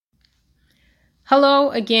Hello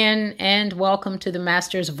again and welcome to the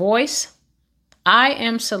Master's Voice. I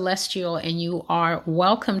am Celestial and you are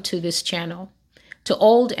welcome to this channel. To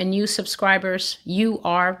old and new subscribers, you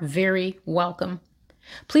are very welcome.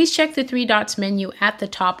 Please check the three dots menu at the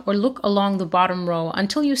top or look along the bottom row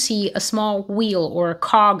until you see a small wheel or a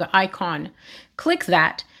cog icon. Click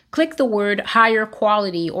that. Click the word higher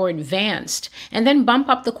quality or advanced, and then bump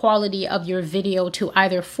up the quality of your video to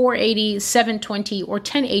either 480, 720, or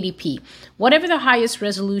 1080p, whatever the highest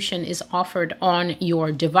resolution is offered on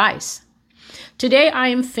your device. Today, I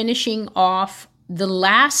am finishing off the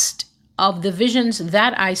last of the visions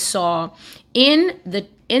that I saw in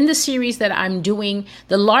the series that I'm doing.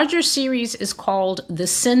 The larger series is called the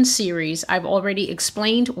Sin series. I've already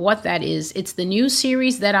explained what that is. It's the new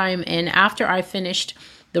series that I'm in after I finished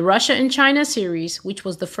the Russia and China series, which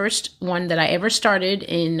was the first one that I ever started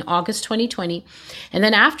in August 2020. And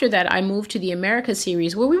then after that, I moved to the America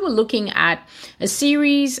series, where we were looking at a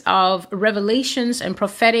series of revelations and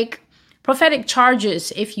prophetic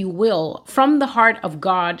charges, if you will, from the heart of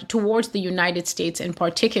God towards the United States in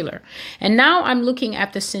particular. And now I'm looking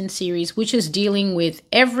at the Sin series, which is dealing with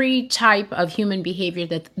every type of human behavior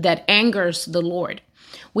that angers the Lord.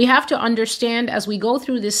 We have to understand as we go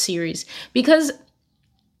through this series, because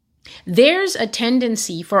there's a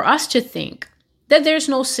tendency for us to think that there's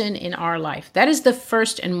no sin in our life. That is the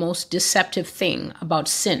first and most deceptive thing about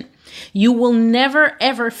sin. You will never,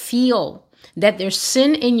 ever feel that there's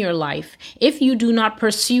sin in your life if you do not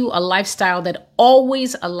pursue a lifestyle that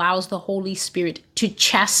always allows the Holy Spirit to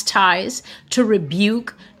chastise, to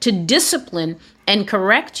rebuke, to discipline, and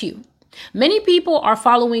correct you. Many people are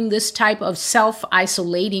following this type of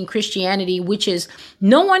self-isolating Christianity, which is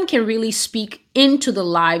no one can really speak into the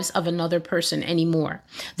lives of another person anymore.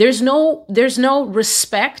 There's no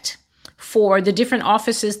respect for the different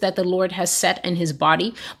offices that the Lord has set in his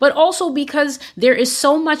body, but also because there is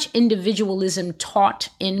so much individualism taught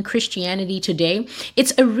in Christianity today.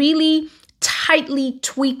 It's a really tightly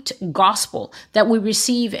tweaked gospel that we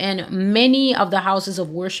receive in many of the houses of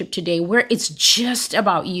worship today, where it's just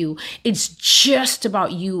about you. It's just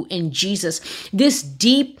about you and Jesus. This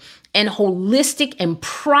deep and holistic and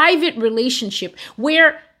private relationship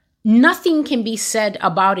where nothing can be said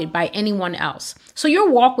about it by anyone else. So your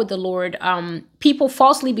walk with the Lord, people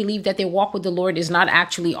falsely believe that their walk with the Lord is not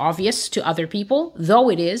actually obvious to other people, though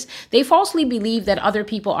it is. They falsely believe that other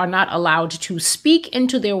people are not allowed to speak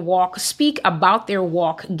into their walk, speak about their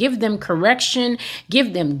walk, give them correction,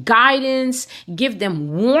 give them guidance, give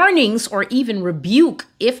them warnings, or even rebuke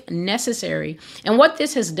if necessary. And what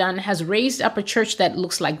this has done has raised up a church that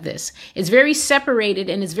looks like this. It's very separated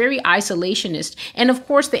and it's very isolationist. And of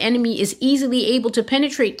course, the enemy is easily able to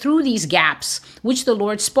penetrate through these gaps, which the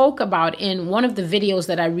Lord spoke about in one of the videos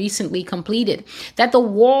that I recently completed, that the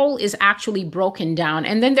wall is actually broken down.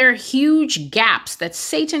 And then there are huge gaps that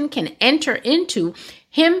Satan can enter into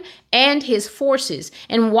him and his forces.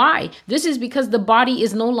 And why? This is because the body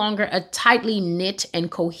is no longer a tightly knit and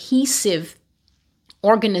cohesive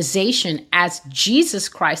organization as Jesus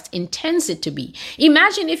Christ intends it to be.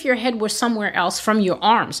 Imagine if your head were somewhere else from your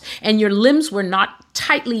arms and your limbs were not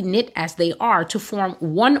tightly knit as they are to form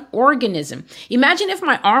one organism. Imagine if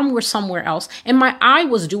my arm were somewhere else and my eye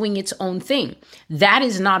was doing its own thing. That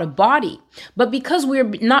is not a body. But because we're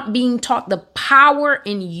not being taught the power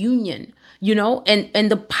in union, and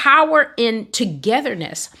the power in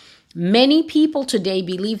togetherness, many people today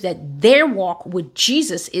believe that their walk with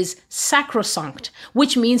Jesus is sacrosanct,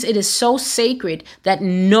 which means it is so sacred that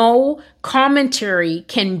no commentary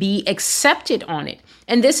can be accepted on it.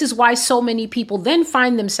 And this is why so many people then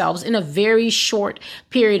find themselves in a very short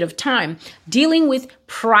period of time dealing with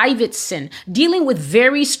private sin, dealing with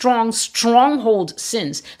very strong stronghold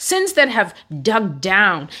sins that have dug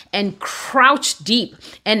down and crouched deep.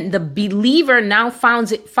 And the believer now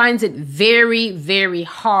finds it very, very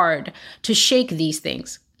hard to shake these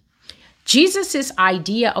things. Jesus'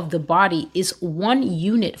 idea of the body is one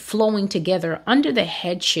unit flowing together under the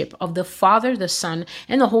headship of the Father, the Son,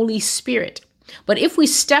 and the Holy Spirit. But if we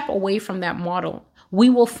step away from that model, we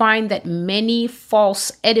will find that many false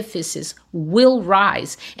edifices will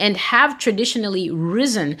rise and have traditionally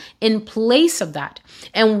risen in place of that.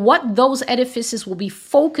 And what those edifices will be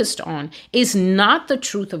focused on is not the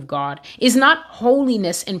truth of God, is not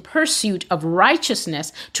holiness and pursuit of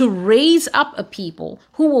righteousness to raise up a people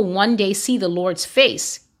who will one day see the Lord's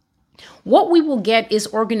face. What we will get is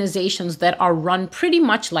organizations that are run pretty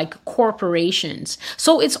much like corporations.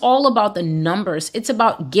 So it's all about the numbers. It's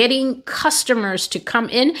about getting customers to come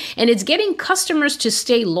in, and it's getting customers to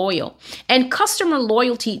stay loyal. And customer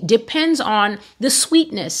loyalty depends on the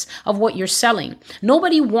sweetness of what you're selling.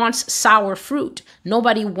 Nobody wants sour fruit.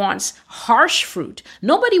 Nobody wants harsh fruit.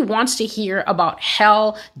 Nobody wants to hear about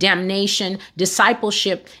hell, damnation,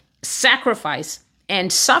 discipleship, sacrifice,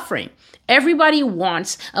 and suffering. Everybody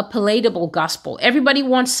wants a palatable gospel. Everybody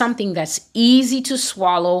wants something that's easy to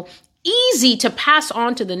swallow, easy to pass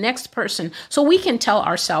on to the next person, so we can tell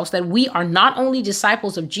ourselves that we are not only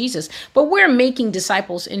disciples of Jesus, but we're making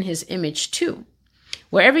disciples in his image too.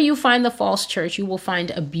 Wherever you find the false church, you will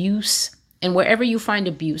find abuse. And wherever you find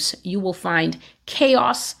abuse, you will find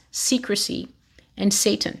chaos, secrecy, and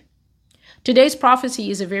Satan. Today's prophecy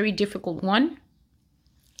is a very difficult one.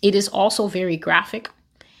 It is also very graphic.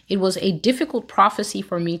 It was a difficult prophecy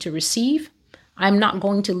for me to receive. I'm not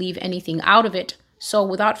going to leave anything out of it. So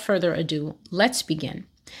without further ado, let's begin.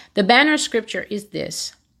 The banner scripture is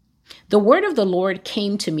this. The word of the Lord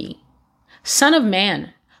came to me. Son of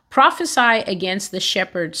man, prophesy against the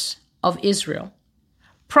shepherds of Israel.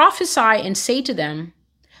 Prophesy and say to them,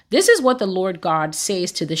 this is what the Lord God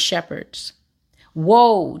says to the shepherds.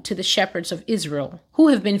 Woe to the shepherds of Israel who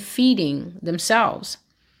have been feeding themselves.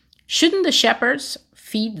 Shouldn't the shepherds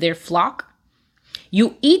feed their flock?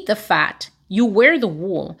 You eat the fat, you wear the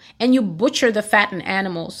wool, and you butcher the fattened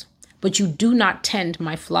animals, but you do not tend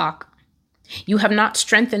my flock. You have not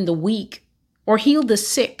strengthened the weak, or healed the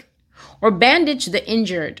sick, or bandaged the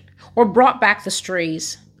injured, or brought back the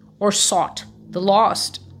strays, or sought the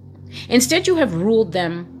lost. Instead, you have ruled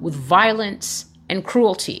them with violence and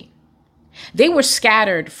cruelty. They were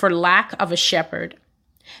scattered for lack of a shepherd.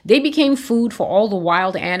 They became food for all the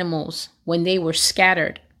wild animals when they were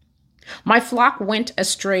scattered. My flock went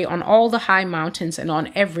astray on all the high mountains and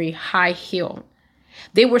on every high hill.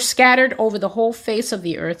 They were scattered over the whole face of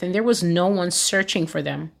the earth, and there was no one searching for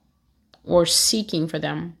them or seeking for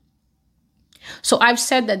them. So I've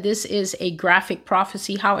said that this is a graphic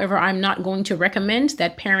prophecy. However, I'm not going to recommend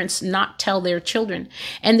that parents not tell their children.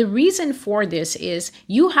 And the reason for this is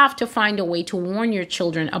you have to find a way to warn your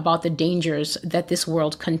children about the dangers that this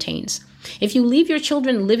world contains. If you leave your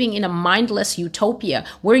children living in a mindless utopia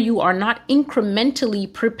where you are not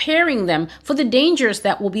incrementally preparing them for the dangers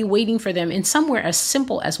that will be waiting for them in somewhere as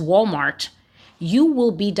simple as Walmart, you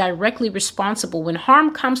will be directly responsible when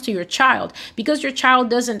harm comes to your child, because your child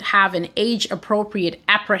doesn't have an age-appropriate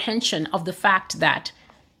apprehension of the fact that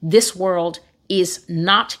this world is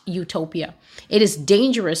not utopia. It is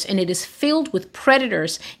dangerous, and it is filled with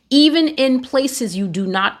predators, even in places you do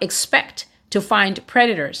not expect to find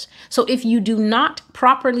predators. So if you do not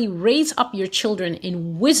properly raise up your children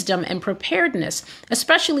in wisdom and preparedness,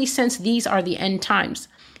 especially since these are the end times,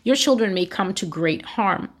 your children may come to great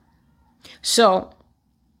harm. So,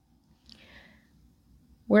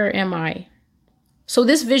 where am I? So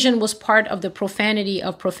this vision was part of the Profanity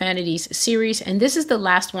of Profanities series, and this is the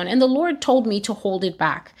last one. And the Lord told me to hold it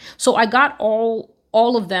back. So I got all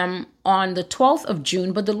of them on the 12th of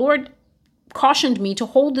June, but the Lord cautioned me to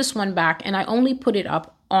hold this one back, and I only put it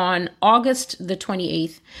up on August the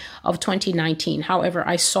 28th of 2019. However,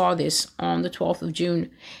 I saw this on the 12th of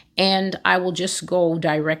June, and I will just go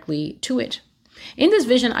directly to it. In this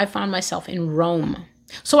vision, I found myself in Rome.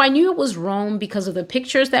 So I knew it was Rome because of the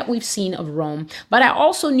pictures that we've seen of Rome, but I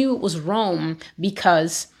also knew it was Rome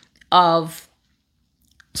because of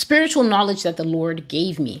spiritual knowledge that the Lord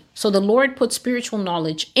gave me. So the Lord put spiritual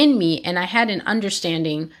knowledge in me, and I had an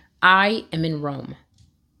understanding I am in Rome.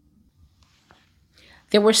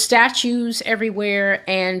 There were statues everywhere,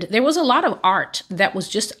 and there was a lot of art that was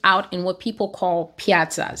just out in what people call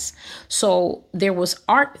piazzas. So there was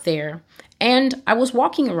art there. And I was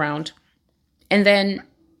walking around, and then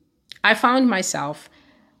I found myself,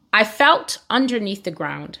 I felt underneath the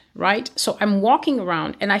ground, right? So I'm walking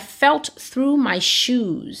around, and I felt through my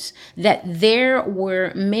shoes that there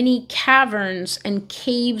were many caverns and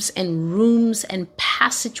caves and rooms and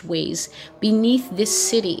passageways beneath this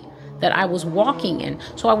city that I was walking in.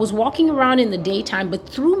 So I was walking around in the daytime, but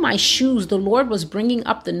through my shoes, the Lord was bringing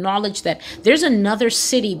up the knowledge that there's another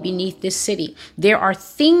city beneath this city. There are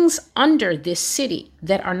things under this city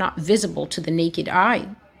that are not visible to the naked eye.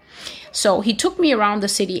 So he took me around the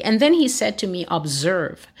city, and then he said to me,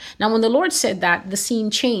 observe. Now, when the Lord said that, the scene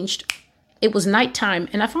changed. It was nighttime,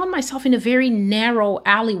 and I found myself in a very narrow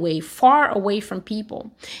alleyway, far away from people.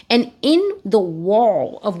 And in the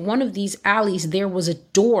wall of one of these alleys, there was a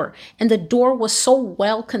door, and the door was so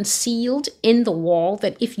well concealed in the wall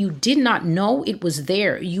that if you did not know it was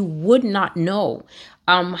there, you would not know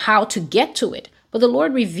how to get to it. But the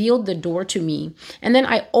Lord revealed the door to me. And then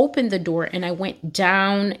I opened the door and I went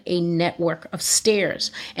down a network of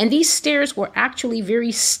stairs. And these stairs were actually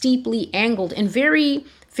very steeply angled and very,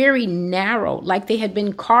 very narrow, like they had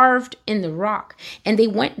been carved in the rock. And they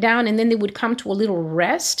went down and then they would come to a little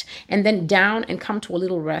rest and then down and come to a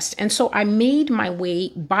little rest. And so I made my way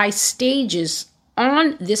by stages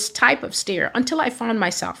on this type of stair until I found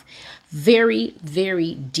myself very,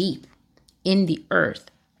 very deep in the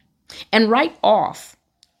earth. And right off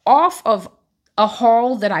of a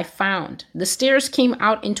hall that I found, the stairs came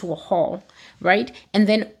out into a hall, right? And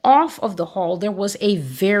then off of the hall, there was a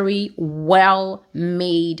very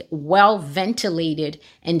well-made, well-ventilated,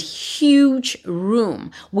 and huge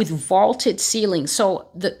room with vaulted ceilings. So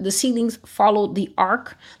the ceilings followed the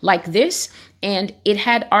arc like this, and it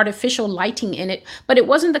had artificial lighting in it, but it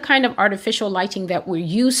wasn't the kind of artificial lighting that we're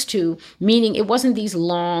used to, meaning it wasn't these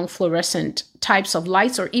long fluorescent types of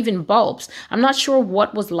lights or even bulbs. I'm not sure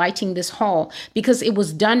what was lighting this hall because it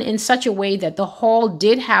was done in such a way that the hall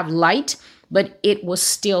did have light, but it was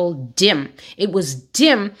still dim. It was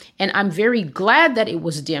dim, and I'm very glad that it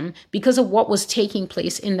was dim because of what was taking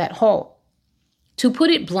place in that hall. To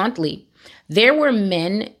put it bluntly, there were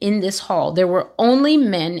men in this hall. There were only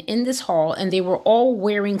men in this hall, and they were all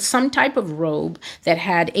wearing some type of robe that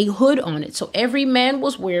had a hood on it. So every man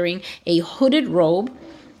was wearing a hooded robe,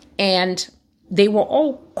 and they were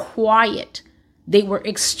all quiet. They were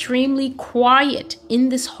extremely quiet in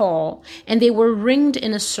this hall, and they were ringed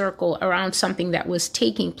in a circle around something that was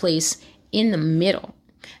taking place in the middle.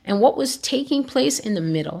 And what was taking place in the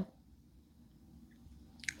middle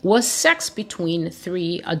was sex between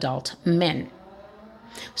 3 adult men.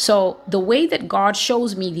 So the way that God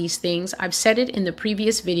shows me these things, I've said it in the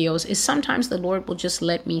previous videos, is sometimes the Lord will just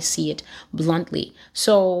let me see it bluntly.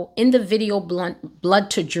 So in the video Blood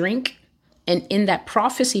to Drink, and in that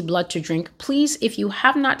prophecy Blood to Drink, please, if you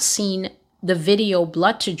have not seen the video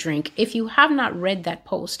Blood to Drink, if you have not read that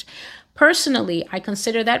post, personally, I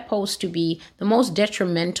consider that post to be the most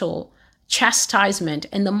detrimental chastisement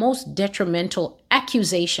and the most detrimental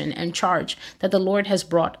accusation and charge that the Lord has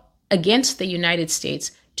brought against the United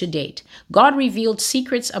States to date. God revealed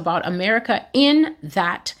secrets about America in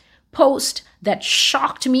that post that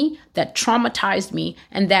shocked me, that traumatized me,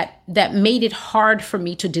 and that made it hard for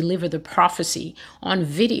me to deliver the prophecy on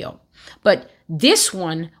video. But this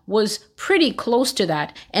one was pretty close to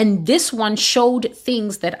that. And this one showed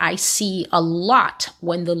things that I see a lot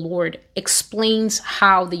when the Lord explains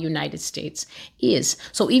how the United States is.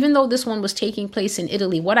 So even though this one was taking place in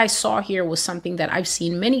Italy, what I saw here was something that I've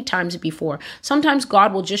seen many times before. Sometimes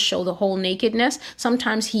God will just show the whole nakedness.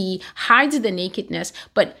 Sometimes he hides the nakedness.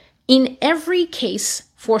 But in every case,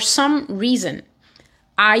 for some reason,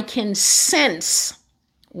 I can sense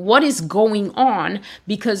what is going on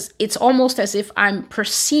because it's almost as if I'm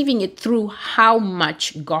perceiving it through how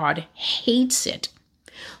much God hates it.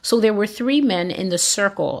 So there were 3 men in the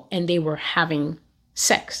circle and they were having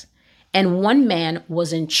sex. And one man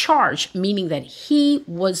was in charge, meaning that he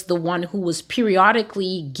was the one who was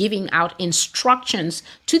periodically giving out instructions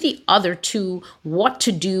to the other 2, what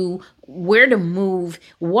to do, where to move,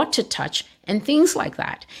 what to touch, and things like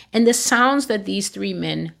that. And the sounds that these 3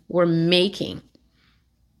 men were making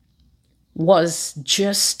was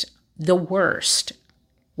just the worst.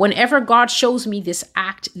 Whenever God shows me this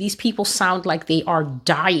act, these people sound like they are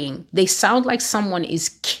dying. They sound like someone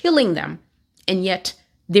is killing them, and yet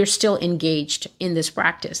they're still engaged in this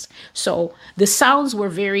practice. So the sounds were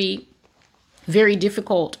very, very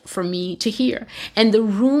difficult for me to hear. And the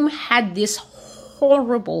room had this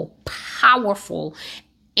horrible, powerful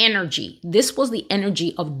energy. This was the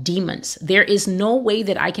energy of demons. There is no way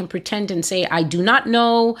that I can pretend and say, I do not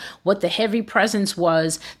know what the heavy presence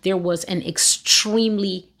was. There was an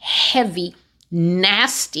extremely heavy,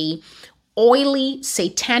 nasty, oily,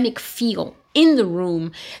 satanic feel in the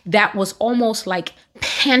room that was almost like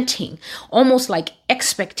panting, almost like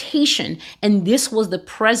expectation. And this was the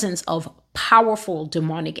presence of powerful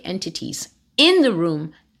demonic entities in the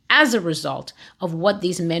room as a result of what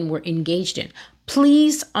these men were engaged in.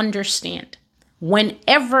 Please understand,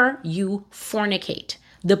 whenever you fornicate,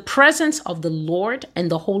 the presence of the Lord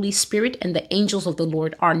and the Holy Spirit and the angels of the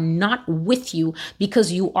Lord are not with you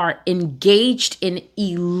because you are engaged in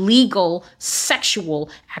illegal sexual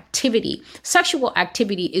activity. Sexual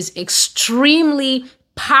activity is extremely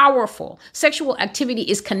powerful. Sexual activity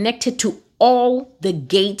is connected to all the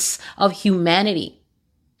gates of humanity.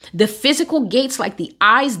 The physical gates like the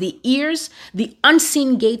eyes, the ears, the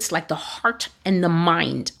unseen gates like the heart and the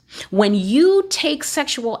mind. When you take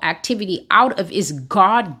sexual activity out of its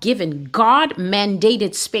God-given,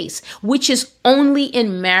 God-mandated space, which is only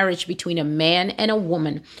in marriage between a man and a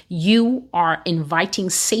woman, you are inviting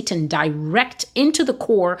Satan direct into the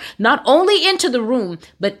core, not only into the room,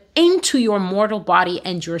 but into your mortal body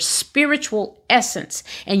and your spiritual essence.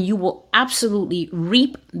 And you will absolutely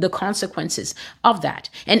reap the consequences of that.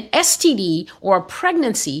 An STD or a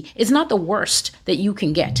pregnancy is not the worst that you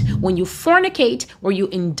can get. When you fornicate or you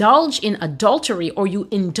indulge in adultery or you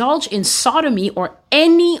indulge in sodomy or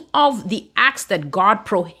any of the acts that God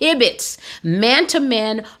prohibits, man to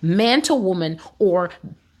man, man to woman, or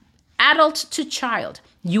adult to child,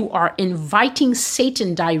 you are inviting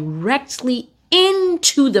Satan directly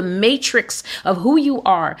into the matrix of who you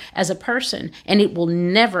are as a person, and it will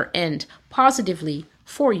never end positively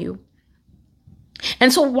for you.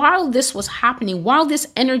 And so while this was happening, while this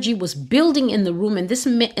energy was building in the room, and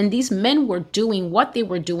these men were doing what they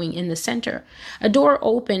were doing in the center, a door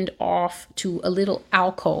opened off to a little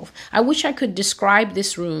alcove. I wish I could describe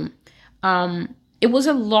this room. It was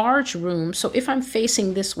a large room. So if I'm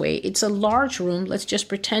facing this way, it's a large room. Let's just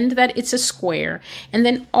pretend that it's a square. And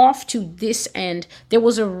then off to this end, there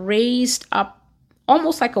was a raised up,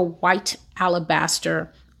 almost like a white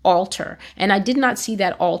alabaster altar. And I did not see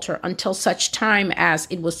that altar until such time as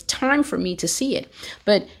it was time for me to see it.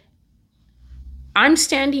 But I'm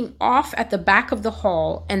standing off at the back of the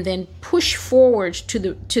hall and then push forward to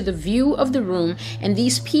the view of the room. And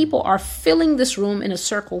these people are filling this room in a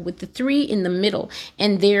circle with the three in the middle.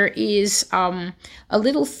 And there is a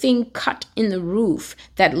little thing cut in the roof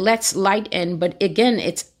that lets light in. But again,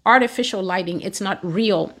 it's artificial lighting. It's not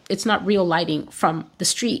real. It's not real lighting from the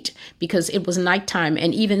street because it was nighttime.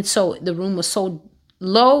 And even so, the room was so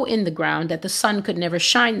low in the ground that the sun could never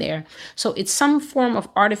shine there. So it's some form of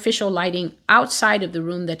artificial lighting outside of the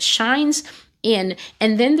room that shines in,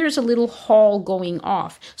 and then there's a little hall going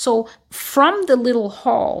off. So from the little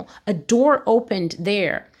hall, a door opened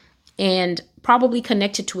there and probably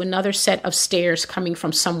connected to another set of stairs coming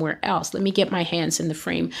from somewhere else. Let me get my hands in the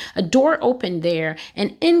frame. A door opened there,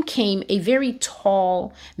 and in came a very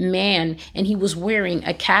tall man, and he was wearing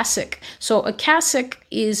a cassock. So a cassock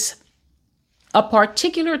is a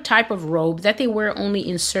particular type of robe that they wear only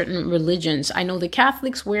in certain religions. I know the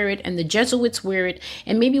Catholics wear it and the Jesuits wear it,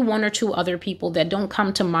 and maybe one or two other people that don't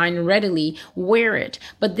come to mind readily wear it.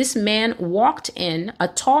 But this man walked in, a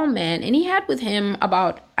tall man, and he had with him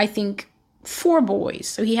about, I think, 4 boys.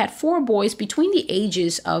 So he had 4 boys between the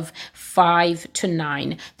ages of 5 to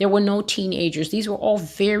 9. There were no teenagers. These were all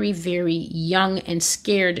very, very young and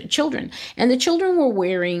scared children. And the children were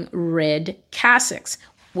wearing red cassocks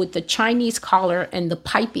with the Chinese collar and the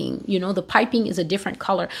piping. You know, the piping is a different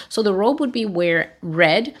color. So the robe would be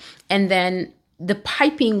red, and then the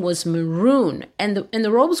piping was maroon, and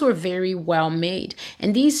the robes were very well made.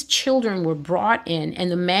 And these children were brought in, and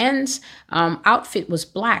the man's outfit was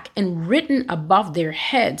black, and written above their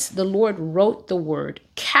heads, the Lord wrote the word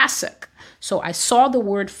cassock. So I saw the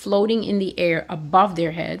word floating in the air above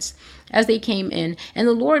their heads as they came in. And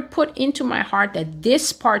the Lord put into my heart that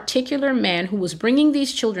this particular man who was bringing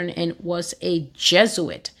these children in was a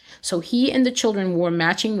Jesuit. So he and the children wore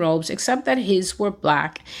matching robes, except that his were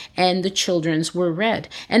black and the children's were red.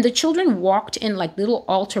 And the children walked in like little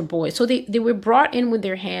altar boys. So they were brought in with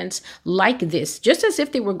their hands like this, just as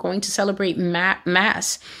if they were going to celebrate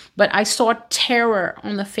mass. But I saw terror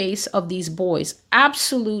on the face of these boys,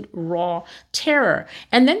 absolute raw terror.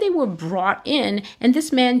 And then they were brought in, and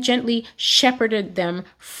this man gently shepherded them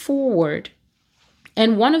forward.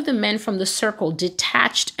 And one of the men from the circle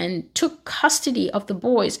detached and took custody of the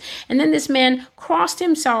boys. And then this man crossed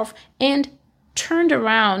himself and turned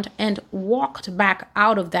around and walked back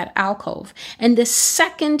out of that alcove. And the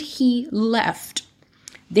second he left,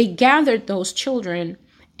 they gathered those children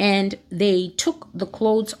and they took the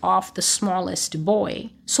clothes off the smallest boy.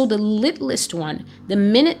 So the littlest one, the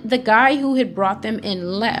minute the guy who had brought them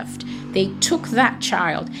in left, they took that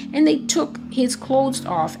child and they took his clothes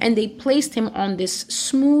off and they placed him on this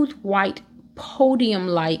smooth white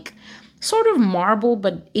podium-like sort of marble,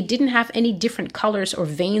 but it didn't have any different colors or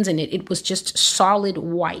veins in it. It was just solid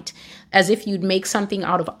white, as if you'd make something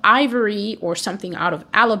out of ivory or something out of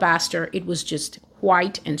alabaster. It was just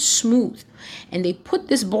white and smooth. And they put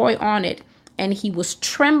this boy on it, and he was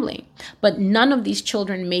trembling, but none of these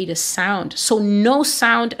children made a sound. So no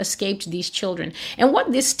sound escaped these children. And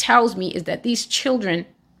what this tells me is that these children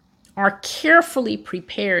are carefully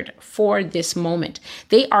prepared for this moment.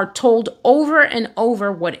 They are told over and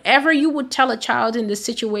over, whatever you would tell a child in this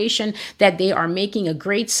situation, that they are making a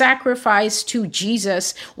great sacrifice to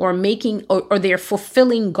Jesus, or they're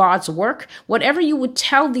fulfilling God's work. Whatever you would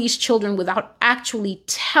tell these children without actually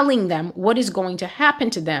telling them what is going to happen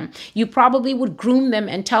to them. You probably would groom them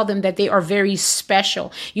and tell them that they are very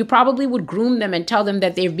special. You probably would groom them and tell them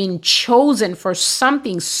that they've been chosen for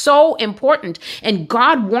something so important, and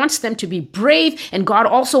God wants them to be brave, and God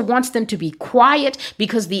also wants them to be quiet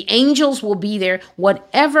because the angels will be there.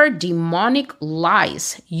 Whatever demonic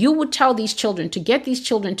lies you would tell these children to get these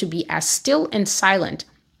children to be as still and silent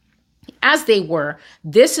as they were,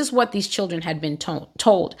 this is what these children had been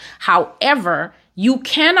told. However, you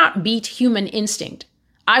cannot beat human instinct.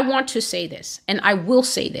 I want to say this, and I will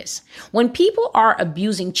say this. When people are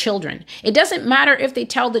abusing children, it doesn't matter if they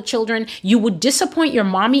tell the children, you would disappoint your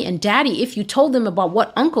mommy and daddy if you told them about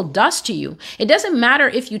what uncle does to you. It doesn't matter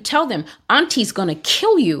if you tell them, auntie's gonna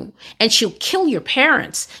kill you and she'll kill your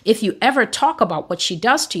parents if you ever talk about what she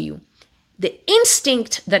does to you. The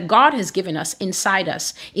instinct that God has given us inside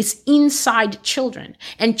us is inside children.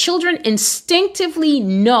 And children instinctively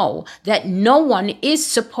know that no one is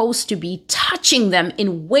supposed to be touching them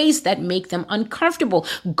in ways that make them uncomfortable.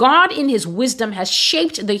 God, in his wisdom, has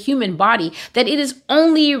shaped the human body that it is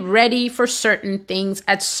only ready for certain things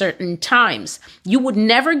at certain times. You would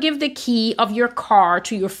never give the key of your car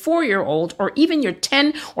to your 4-year-old or even your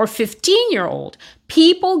 10 or 15-year-old.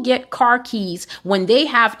 People get car keys when they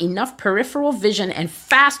have enough peripheral vision and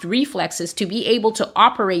fast reflexes to be able to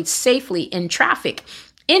operate safely in traffic.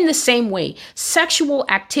 In the same way, sexual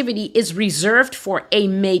activity is reserved for a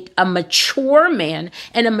mature man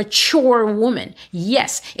and a mature woman.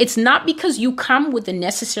 Yes, it's not because you come with the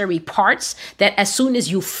necessary parts that as soon as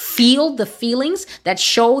you feel the feelings that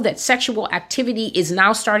show that sexual activity is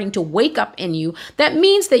now starting to wake up in you, that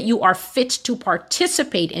means that you are fit to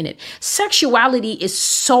participate in it. Sexuality is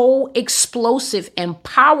so explosive and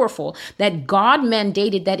powerful that God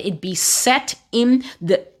mandated that it be set in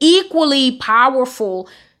the equally powerful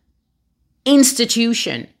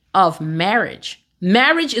institution of marriage.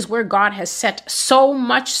 Marriage is where God has set so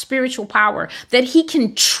much spiritual power that he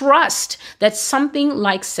can trust that something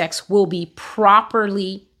like sex will be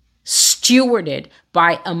properly stewarded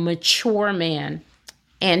by a mature man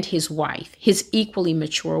and his wife, his equally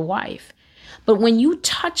mature wife. But when you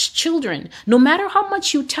touch children, no matter how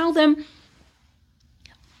much you tell them,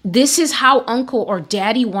 this is how uncle or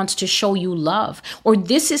daddy wants to show you love, or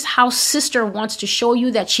this is how sister wants to show you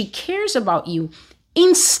that she cares about you,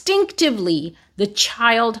 instinctively, the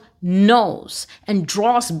child knows and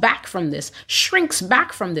draws back from this, shrinks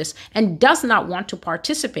back from this, and does not want to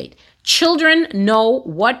participate. Children know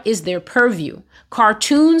what is their purview.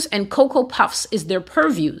 Cartoons and Cocoa Puffs is their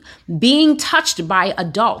purview. Being touched by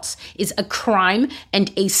adults is a crime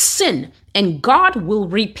and a sin, and God will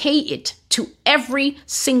repay it to every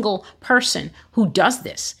single person who does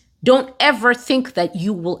this. Don't ever think that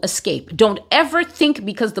you will escape. Don't ever think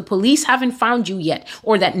because the police haven't found you yet,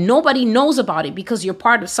 or that nobody knows about it because you're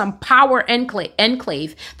part of some power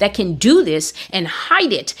enclave that can do this and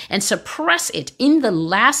hide it and suppress it. In the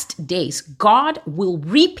last days, God will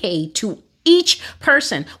repay to each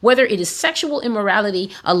person, whether it is sexual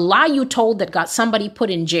immorality, a lie you told that got somebody put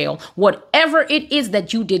in jail, whatever it is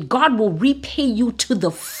that you did, God will repay you to the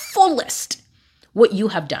fullest what you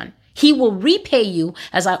have done. He will repay you,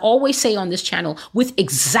 as I always say on this channel, with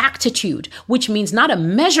exactitude, which means not a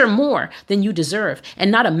measure more than you deserve and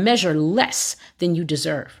not a measure less than you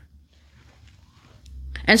deserve.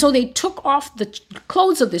 And so they took off the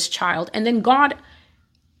clothes of this child, and then God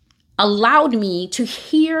allowed me to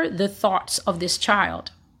hear the thoughts of this child.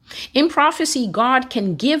 In prophecy, God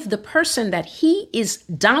can give the person that he is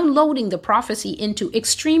downloading the prophecy into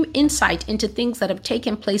extreme insight into things that have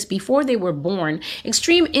taken place before they were born,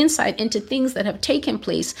 extreme insight into things that have taken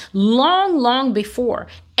place long, long before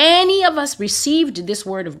any of us received this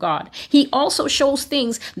word of God. He also shows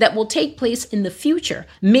things that will take place in the future,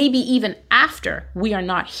 maybe even after we are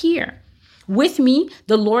not here. With me,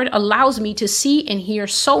 the Lord allows me to see and hear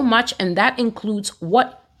so much, and that includes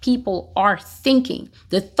what people are thinking.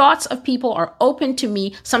 The thoughts of people are open to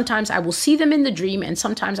me. Sometimes I will see them in the dream, and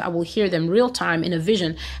sometimes I will hear them real time in a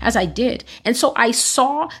vision, as I did. And so I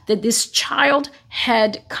saw that this child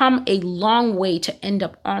had come a long way to end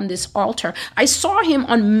up on this altar. I saw him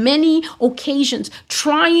on many occasions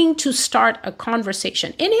trying to start a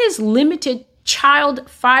conversation in his limited child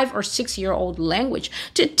 5 or 6 year old language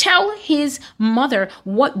to tell his mother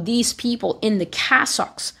what these people in the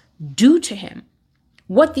cassocks do to him,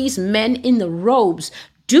 what these men in the robes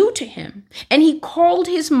do to him. And he called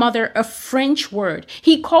his mother a French word.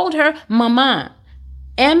 He called her maman.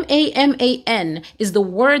 M-A-M-A-N is the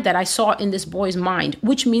word that I saw in this boy's mind,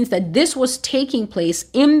 which means that this was taking place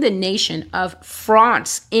in the nation of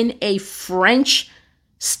France in a French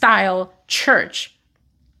style church.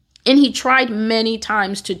 And he tried many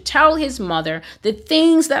times to tell his mother the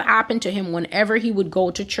things that happened to him whenever he would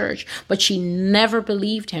go to church, but she never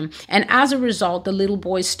believed him. And as a result, the little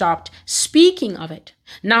boy stopped speaking of it.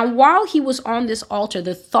 Now, while he was on this altar,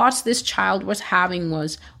 the thoughts this child was having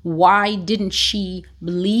was, why didn't she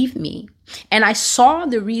believe me? And I saw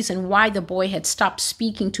the reason why the boy had stopped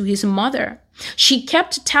speaking to his mother. She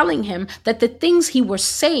kept telling him that the things he was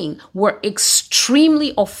saying were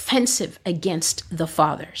extremely offensive against the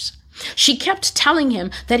fathers. She kept telling him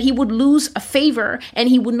that he would lose a favor and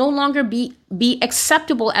he would no longer be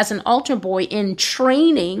acceptable as an altar boy in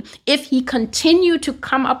training if he continued to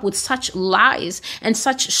come up with such lies and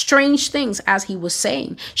such strange things as he was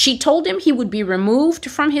saying. She told him he would be removed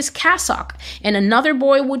from his cassock and another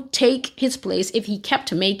boy would take his place if he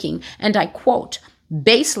kept making, and I quote,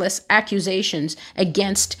 baseless accusations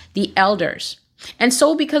against the elders. And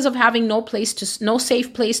so because of having no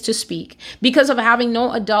safe place to speak, because of having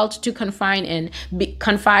no adult to confide in,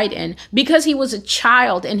 because he was a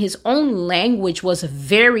child and his own language was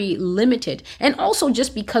very limited, and also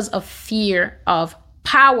just because of fear of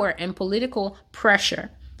power and political pressure,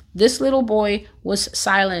 this little boy was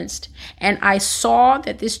silenced. And I saw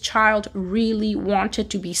that this child really wanted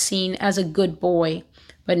to be seen as a good boy,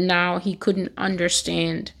 but now he couldn't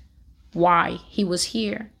understand why he was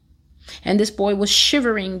here. And this boy was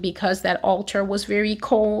shivering because that altar was very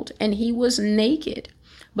cold and he was naked,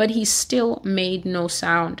 but he still made no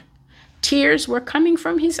sound. Tears were coming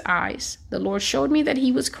from his eyes. The Lord showed me that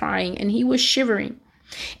he was crying and he was shivering.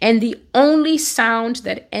 And the only sound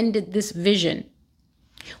that ended this vision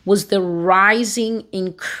was the rising,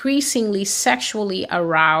 increasingly sexually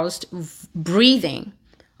aroused breathing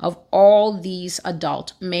of all these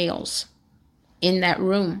adult males in that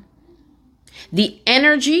room. The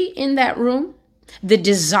energy in that room, the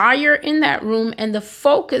desire in that room, and the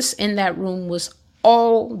focus in that room was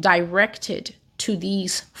all directed to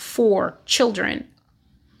these 4 children.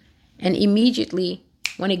 And immediately,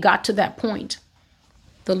 when it got to that point,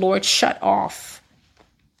 the Lord shut off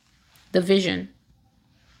the vision.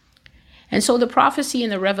 And so the prophecy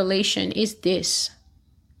and the revelation is this: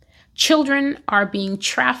 children are being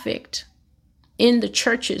trafficked in the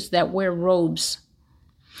churches that wear robes.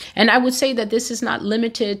 And I would say that this is not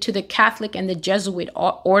limited to the Catholic and the Jesuit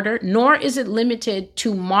order, nor is it limited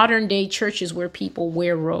to modern day churches where people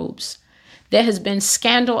wear robes. There has been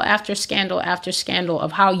scandal after scandal after scandal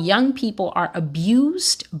of how young people are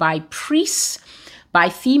abused by priests, by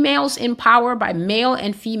females in power, by male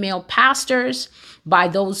and female pastors, by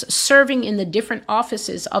those serving in the different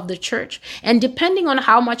offices of the church. And depending on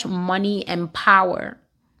how much money and power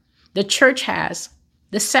the church has,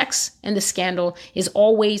 the sex and the scandal is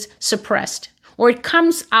always suppressed, or it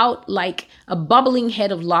comes out like a bubbling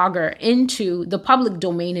head of lager into the public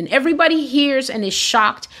domain and everybody hears and is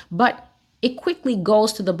shocked, but it quickly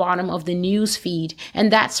goes to the bottom of the news feed,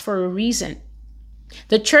 and that's for a reason.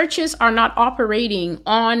 The churches are not operating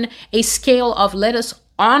on a scale of let us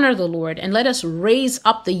honor the Lord and let us raise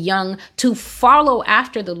up the young to follow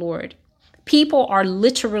after the Lord. People are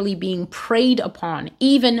literally being preyed upon,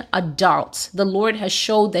 even adults. The Lord has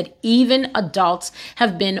showed that even adults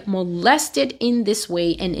have been molested in this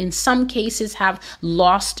way and in some cases have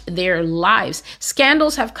lost their lives.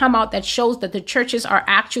 Scandals have come out that shows that the churches are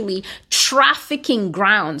actually trafficking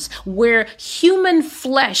grounds where human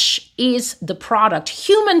flesh is the product.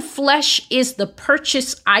 Human flesh is the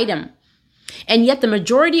purchase item. And yet the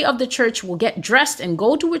majority of the church will get dressed and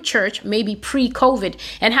go to a church, maybe pre-COVID,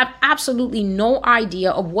 and have absolutely no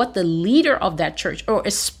idea of what the leader of that church, or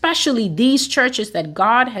especially these churches that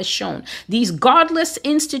God has shown, these godless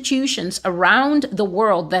institutions around the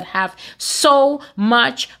world that have so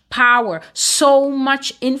much power, so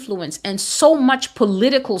much influence, and so much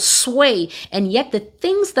political sway. And yet the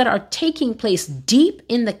things that are taking place deep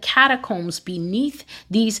in the catacombs beneath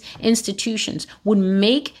these institutions would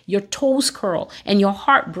make your toes curl and your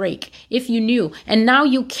heart break if you knew. And now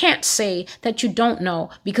you can't say that you don't know,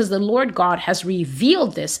 because the Lord God has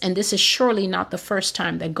revealed this. And this is surely not the first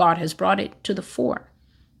time that God has brought it to the fore.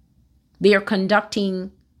 They are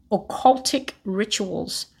conducting occultic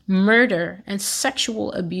rituals, murder, and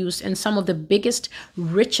sexual abuse in some of the biggest,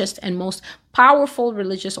 richest, and most powerful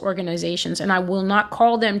religious organizations. And I will not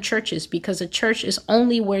call them churches, because a church is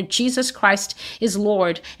only where Jesus Christ is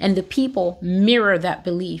Lord and the people mirror that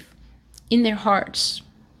belief in their hearts.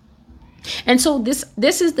 And so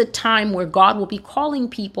this is the time where God will be calling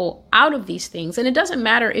people out of these things. And it doesn't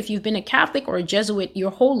matter if you've been a Catholic or a Jesuit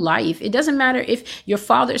your whole life. It doesn't matter if your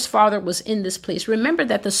father's father was in this place. Remember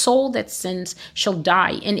that the soul that sins shall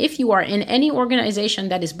die. And if you are in any organization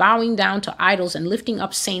that is bowing down to idols and lifting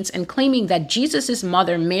up saints and claiming that Jesus's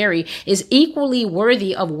mother, Mary, is equally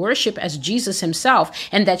worthy of worship as Jesus himself,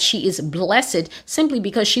 and that she is blessed simply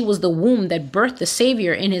because she was the womb that birthed the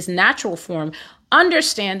Savior in his natural form,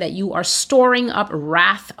 understand that you are storing up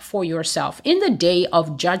wrath for yourself in the day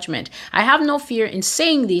of judgment. I have no fear in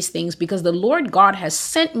saying these things because the Lord God has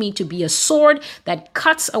sent me to be a sword that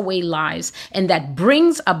cuts away lies and that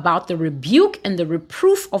brings about the rebuke and the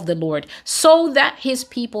reproof of the Lord so that his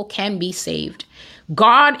people can be saved.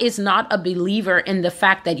 God is not a believer in the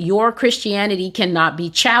fact that your Christianity cannot be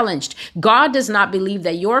challenged. God does not believe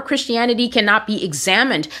that your Christianity cannot be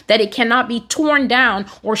examined, that it cannot be torn down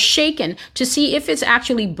or shaken to see if it's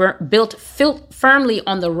actually built firmly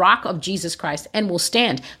on the rock of Jesus Christ and will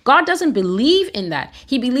stand. God doesn't believe in that.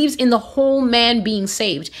 He believes in the whole man being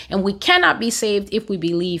saved. And we cannot be saved if we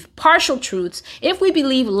believe partial truths, if we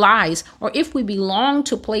believe lies, or if we belong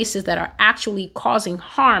to places that are actually causing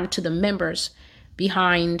harm to the members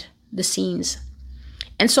behind the scenes.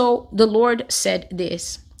 And so the Lord said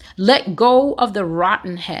this: let go of the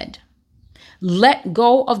rotten head. Let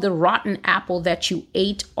go of the rotten apple that you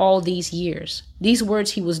ate all these years. These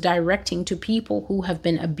words he was directing to people who have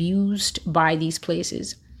been abused by these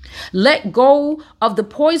places. Let go of the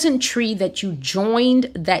poison tree that you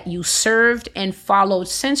joined, that you served and followed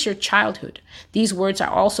since your childhood. These words are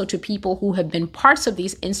also to people who have been parts of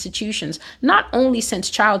these institutions, not only since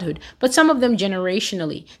childhood, but some of them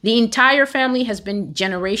generationally. The entire family has been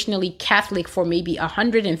generationally Catholic for maybe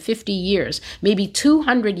 150 years, maybe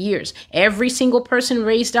 200 years. Every single person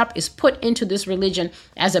raised up is put into this religion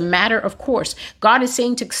as a matter of course. God is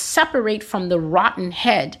saying to separate from the rotten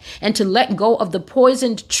head and to let go of the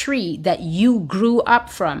poisoned tree that you grew up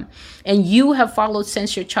from and you have followed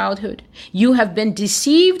since your childhood. You have been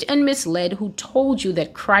deceived and misled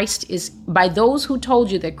by those who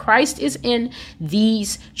told you that Christ is in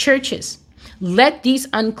these churches. Let these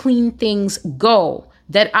unclean things go,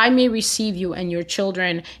 that I may receive you and your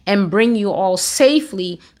children and bring you all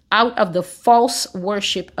safely out of the false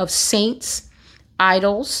worship of saints,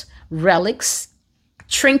 idols, relics,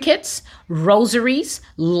 trinkets, rosaries,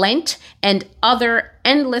 Lent, and other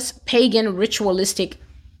endless pagan ritualistic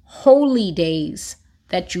holy days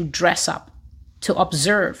that you dress up to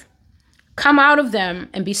observe. Come out of them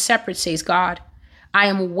and be separate, says God. I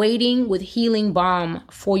am waiting with healing balm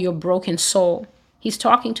for your broken soul. He's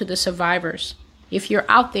talking to the survivors. If you're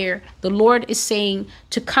out there, the Lord is saying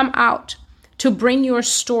to come out, to bring your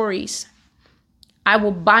stories. I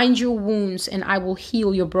will bind your wounds and I will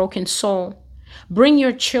heal your broken soul. Bring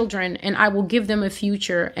your children and I will give them a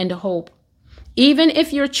future and a hope. Even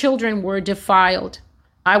if your children were defiled,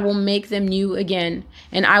 I will make them new again,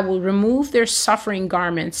 and I will remove their suffering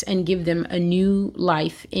garments and give them a new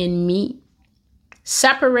life in me.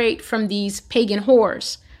 Separate from these pagan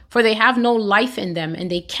whores, for they have no life in them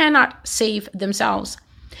and they cannot save themselves.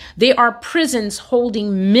 They are prisons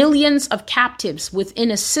holding millions of captives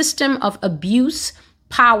within a system of abuse,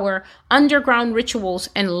 power, underground rituals,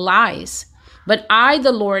 and lies. But I,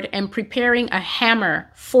 the Lord, am preparing a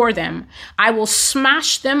hammer for them. I will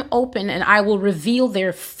smash them open and I will reveal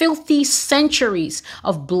their filthy centuries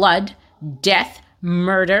of blood, death,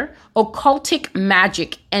 murder, occultic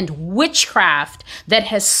magic, and witchcraft that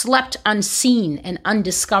has slept unseen and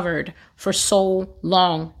undiscovered for so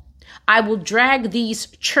long. I will drag these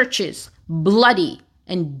churches, bloody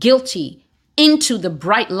and guilty, into the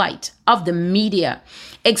bright light of the media.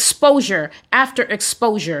 Exposure after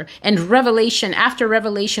exposure and revelation after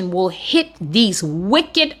revelation will hit these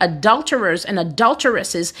wicked adulterers and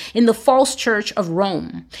adulteresses in the false church of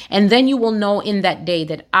Rome. And then you will know in that day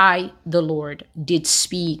that I, the Lord, did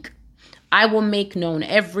speak. I will make known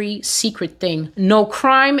every secret thing. No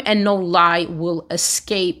crime and no lie will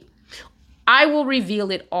escape. I will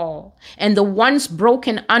reveal it all. And the ones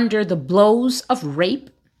broken under the blows of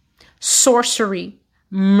rape, sorcery,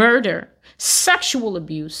 murder, sexual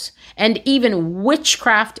abuse, and even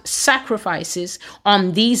witchcraft sacrifices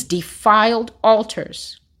on these defiled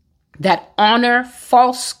altars that honor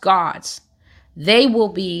false gods, they will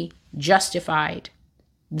be justified.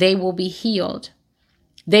 They will be healed.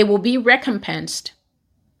 They will be recompensed.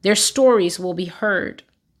 Their stories will be heard.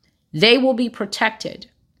 They will be protected,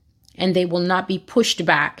 and they will not be pushed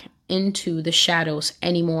back into the shadows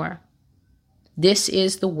anymore. This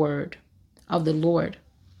is the word of the Lord.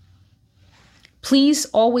 Please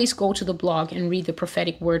always go to the blog and read the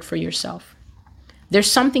prophetic word for yourself.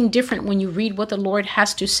 There's something different when you read what the Lord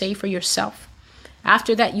has to say for yourself.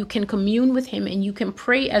 After that, you can commune with him and you can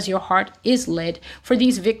pray as your heart is led for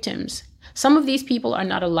these victims. Some of these people are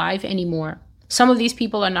not alive anymore. Some of these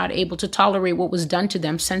people are not able to tolerate what was done to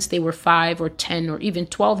them since they were 5 or 10 or even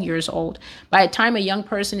 12 years old. By the time a young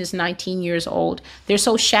person is 19 years old, they're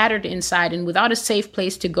so shattered inside and without a safe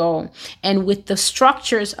place to go. And with the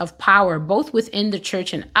structures of power, both within the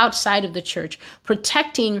church and outside of the church,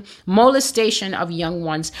 protecting molestation of young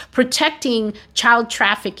ones, protecting child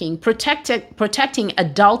trafficking, protecting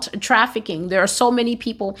adult trafficking. There are so many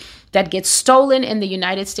people that get stolen in the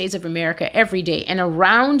United States of America every day and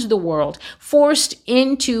around the world, forced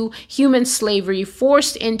into human slavery,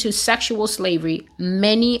 forced into sexual slavery.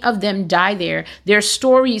 Many of them die there. Their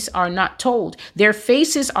stories are not told. Their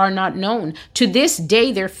faces are not known. To this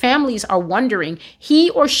day, their families are wondering. He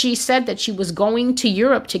or she said that she was going to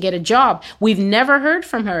Europe to get a job. We've never heard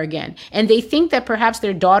from her again. And they think that perhaps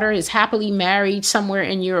their daughter is happily married somewhere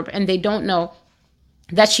in Europe, and they don't know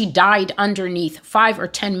that she died underneath 5 or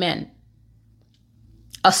 10 men,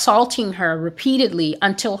 assaulting her repeatedly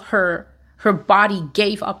until her body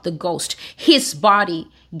gave up the ghost. His body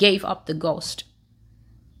gave up the ghost.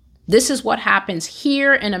 This is what happens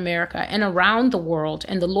here in America and around the world.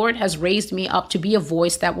 And the Lord has raised me up to be a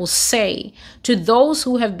voice that will say to those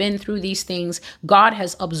who have been through these things, God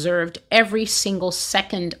has observed every single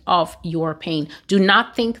second of your pain. Do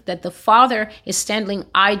not think that the Father is standing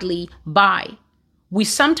idly by. We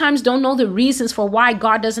sometimes don't know the reasons for why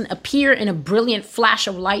God doesn't appear in a brilliant flash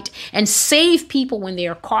of light and save people when they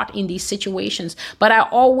are caught in these situations. But I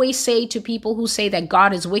always say to people who say that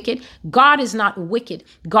God is wicked, God is not wicked.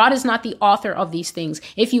 God is not the author of these things.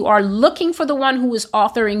 If you are looking for the one who is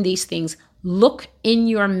authoring these things, look in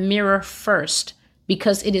your mirror first.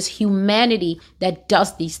 Because it is humanity that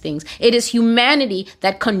does these things. It is humanity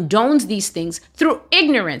that condones these things through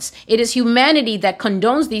ignorance. It is humanity that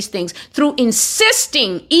condones these things through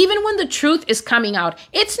insisting, even when the truth is coming out.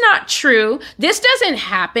 It's not true. This doesn't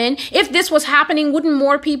happen. If this was happening, wouldn't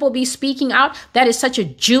more people be speaking out? That is such a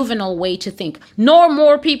juvenile way to think. Nor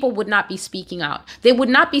more people would not be speaking out. They would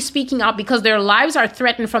not be speaking out because their lives are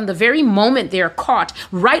threatened from the very moment they are caught,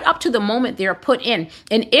 right up to the moment they are put in.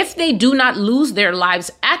 And if they do not lose their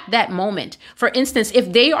lives at that moment. For instance,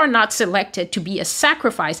 if they are not selected to be a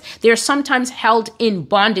sacrifice, they're sometimes held in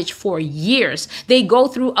bondage for years. They go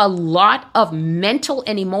through a lot of mental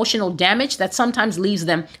and emotional damage that sometimes leaves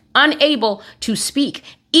them unable to speak.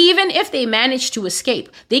 Even if they manage to escape,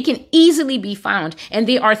 they can easily be found, and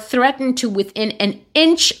they are threatened to within an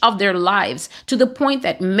inch of their lives, to the point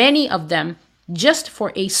that many of them, just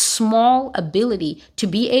for a small ability to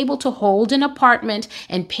be able to hold an apartment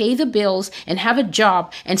and pay the bills and have a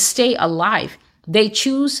job and stay alive, they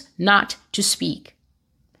choose not to speak.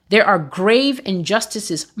 There are grave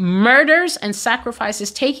injustices, murders, and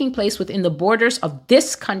sacrifices taking place within the borders of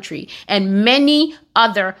this country and many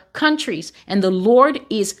other countries. And the Lord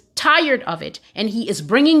is tired of it, and he is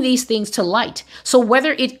bringing these things to light. So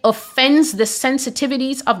whether it offends the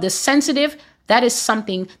sensitivities of the sensitive, that is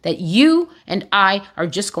something that you and I are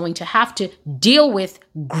just going to have to deal with,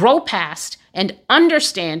 grow past, and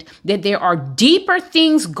understand that there are deeper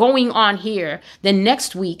things going on here than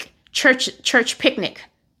next week, church picnic.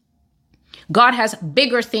 God has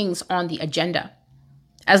bigger things on the agenda.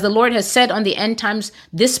 As the Lord has said on the End Times,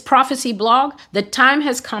 this prophecy blog, the time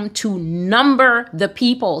has come to number the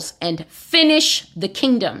peoples and finish the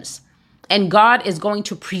kingdoms. And God is going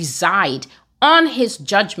to preside on his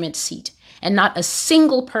judgment seat. And not a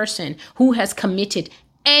single person who has committed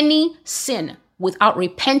any sin without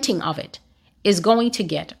repenting of it is going to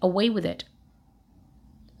get away with it.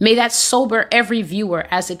 May that sober every viewer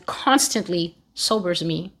as it constantly sobers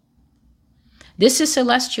me. This is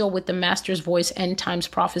Celestial with the Master's Voice End Times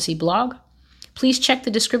Prophecy blog. Please check the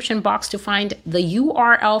description box to find the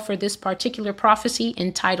URL for this particular prophecy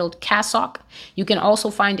entitled Cassock. You can also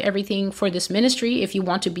find everything for this ministry. If you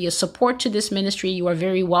want to be a support to this ministry, you are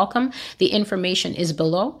very welcome. The information is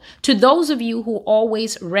below. To those of you who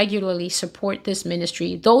always regularly support this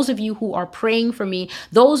ministry, those of you who are praying for me,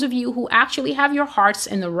 those of you who actually have your hearts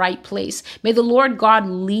in the right place, may the Lord God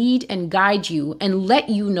lead and guide you and let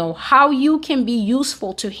you know how you can be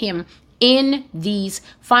useful to him in these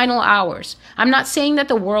final hours. I'm not saying that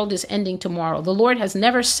the world is ending tomorrow. The Lord has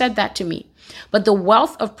never said that to me. But the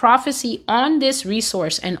wealth of prophecy on this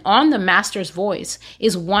resource and on the Master's Voice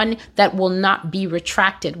is one that will not be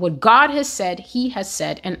retracted. What God has said, he has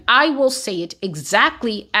said, and I will say it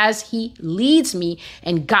exactly as he leads me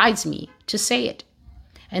and guides me to say it.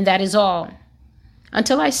 And that is all.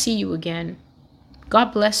 Until I see you again,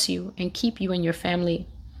 God bless you and keep you and your family.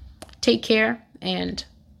 Take care And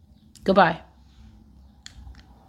goodbye.